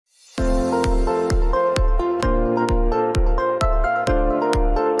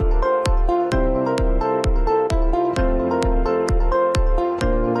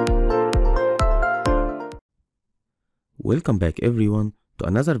Welcome back everyone to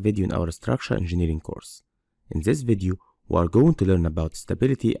another video in our structural engineering course. In this video, we are going to learn about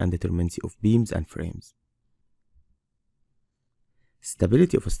stability and determinacy of beams and frames.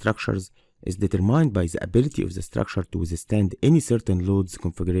 Stability of structures is determined by the ability of the structure to withstand any certain loads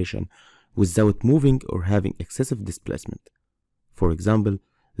configuration without moving or having excessive displacement. For example,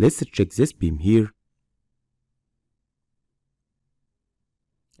 let's check this beam here.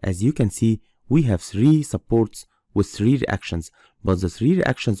 As you can see, we have three supports with three reactions, but the three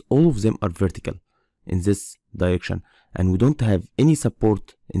reactions, all of them are vertical in this direction, and we don't have any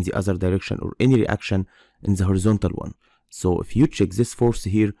support in the other direction or any reaction in the horizontal one. So if you check this force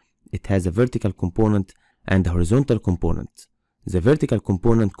here, it has a vertical component and a horizontal component. The vertical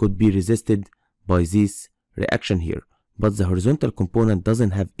component could be resisted by this reaction here, but the horizontal component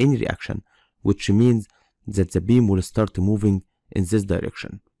doesn't have any reaction, which means that the beam will start moving in this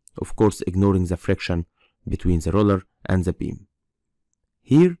direction, of course ignoring the friction between the roller and the beam.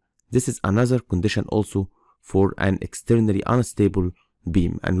 Here, this is another condition also for an externally unstable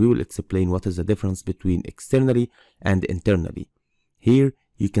beam, and we will explain what is the difference between externally and internally. Here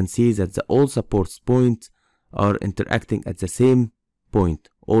you can see that the all supports points are interacting at the same point,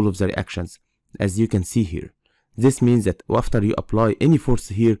 all of the reactions, as you can see here. This means that after you apply any force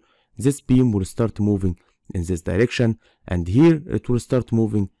here, this beam will start moving in this direction, and here it will start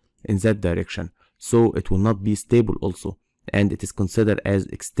moving in that direction. So it will not be stable also, and it is considered as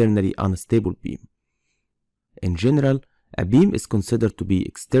externally unstable beam. In general, a beam is considered to be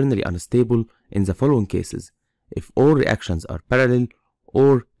externally unstable in the following cases: if all reactions are parallel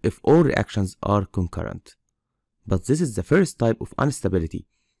or if all reactions are concurrent. But this is the first type of instability,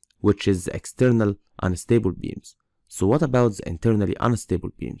 which is the external unstable beams. So what about the internally unstable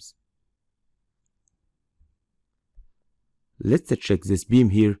beams? Let's check this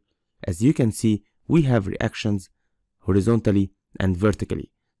beam here. As you can see, we have reactions horizontally and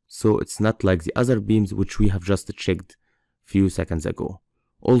vertically, so it's not like the other beams which we have just checked few seconds ago.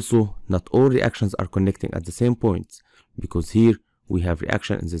 Also, not all reactions are connecting at the same points, because here we have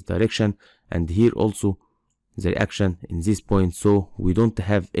reaction in this direction and here also the reaction in this point, so we don't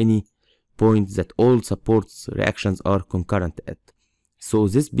have any point that all supports reactions are concurrent at. So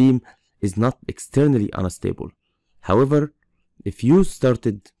this beam is not externally unstable. However, if you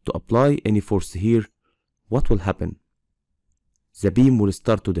started to apply any force here, what will happen? The beam will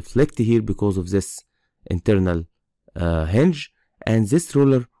start to deflect here because of this internal hinge, and this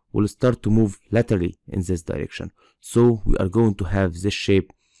roller will start to move laterally in this direction. So we are going to have this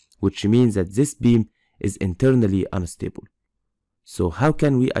shape, which means that this beam is internally unstable. So how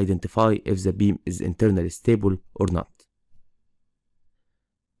can we identify if the beam is internally stable or not?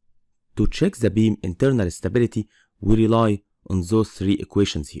 To check the beam internal stability, we rely on those three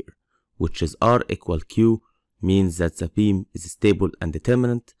equations here, which is R equal Q, means that the beam is stable and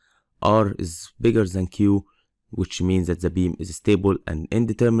determinate. R is bigger than Q, which means that the beam is stable and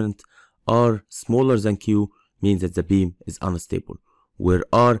indeterminate. R smaller than Q means that the beam is unstable, where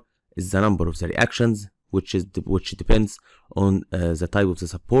R is the number of the reactions, which depends on the type of the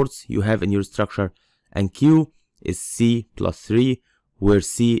supports you have in your structure, and Q is C plus 3, where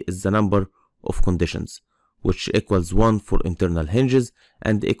C is the number of conditions, which equals 1 for internal hinges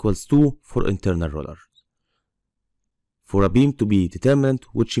and equals 2 for internal rollers. For a beam to be determinate,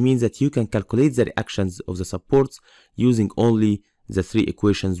 which means that you can calculate the reactions of the supports using only the three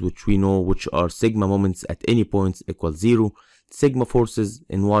equations which we know, which are sigma moments at any points equals 0, sigma forces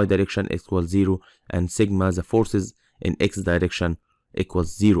in y direction equals 0, and sigma the forces in x direction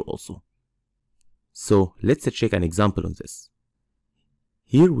equals 0 also. So let's check an example on this.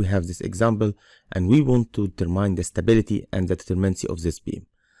 Here we have this example, and we want to determine the stability and the determinacy of this beam.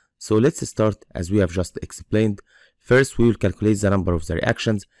 So let's start as we have just explained. First, we will calculate the number of the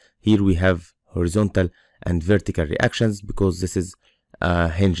reactions. Here we have horizontal and vertical reactions because this is a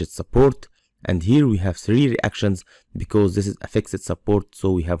hinged support. And here we have three reactions because this is a fixed support.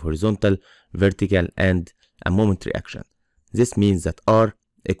 So we have horizontal, vertical, and a moment reaction. This means that R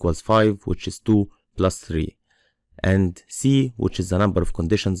equals 5, which is 2 plus 3. And C, which is the number of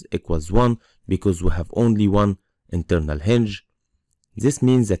conditions, equals 1 because we have only one internal hinge. This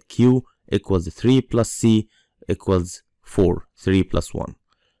means that Q equals 3 plus C equals 4, 3 plus 1.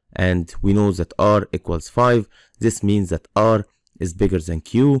 And we know that R equals 5. This means that R is bigger than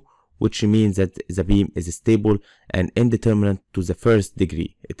Q, which means that the beam is stable and indeterminate to the first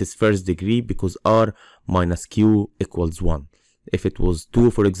degree. It is first degree because R minus Q equals 1. If it was 2,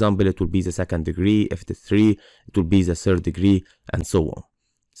 for example, it will be the second degree. If it is 3, it will be the third degree, and so on.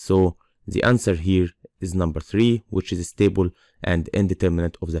 So the answer here is number 3, which is stable and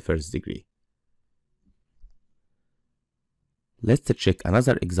indeterminate of the first degree. Let's check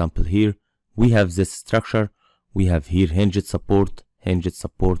another example here. We have this structure. We have here hinged support,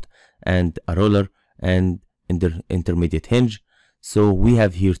 and a roller and intermediate hinge. So we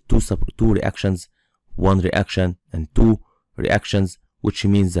have here two reactions, one reaction and two reactions, which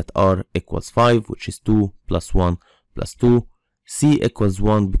means that R equals 5, which is 2 plus 1 plus 2. C equals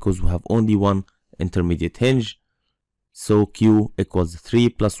 1 because we have only one intermediate hinge. So Q equals 3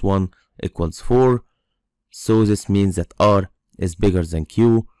 plus 1 equals 4. So this means that R is bigger than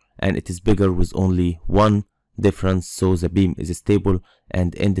Q, and it is bigger with only one difference. So the beam is stable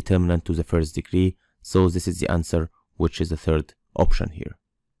and indeterminate to the first degree. So this is the answer, which is the third option here.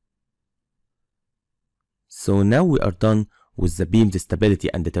 So now we are done with the beam's stability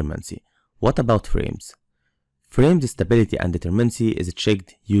and determinacy. What about frames? Frame's stability and determinacy is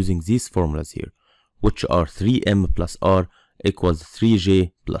checked using these formulas here, which are 3m plus r equals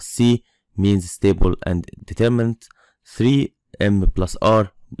 3j plus c, means stable and determinate. 3m plus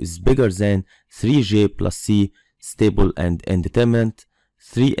r is bigger than 3j plus c, stable and indeterminate.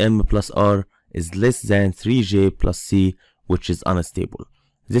 3m plus r is less than 3j plus c, which is unstable.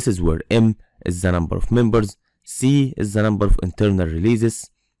 This is where m is the number of members, c is the number of internal releases,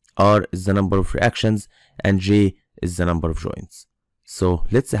 r is the number of reactions, and j is the number of joints. So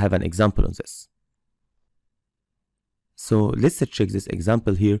let's have an example on this. So let's check this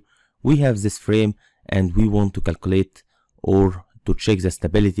example here. We have this frame and we want to calculate or to check the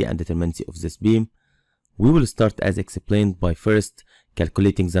stability and determinacy of this beam. We will start as explained by first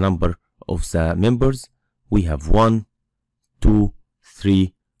calculating the number of the members. We have 1, 2,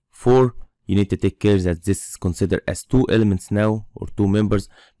 3, 4. You need to take care that this is considered as two elements now, or two members,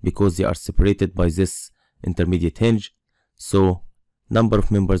 because they are separated by this intermediate hinge. So number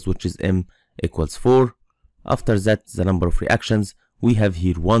of members, which is m, equals 4. After that, the number of reactions. We have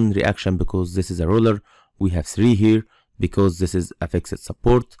here one reaction because this is a roller. We have 3 here because this is a fixed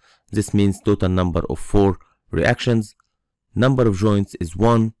support. This means total number of 4 reactions. Number of joints is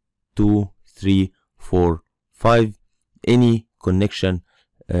 1, 2, 3, 4, 5. Any connection,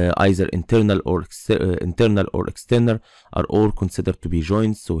 either internal or external, are all considered to be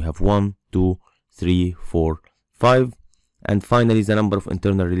joints. So we have 1, 2, 3, 4, 5. And finally, the number of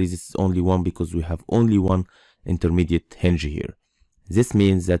internal releases is only 1 because we have only one intermediate hinge here. This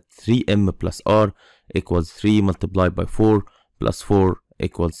means that 3m plus r equals 3 multiplied by 4 plus 4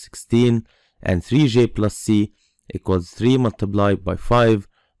 equals 16, and 3j plus c equals 3 multiplied by 5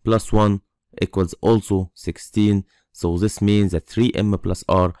 plus 1 equals also 16. So this means that 3m plus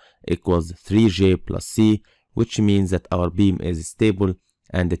r equals 3j plus c, which means that our beam is stable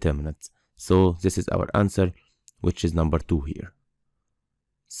and determinate. So this is our answer, which is number 2 here.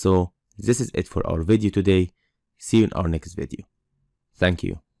 So this is it for our video today. See you in our next video. Thank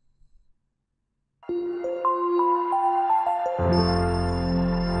you.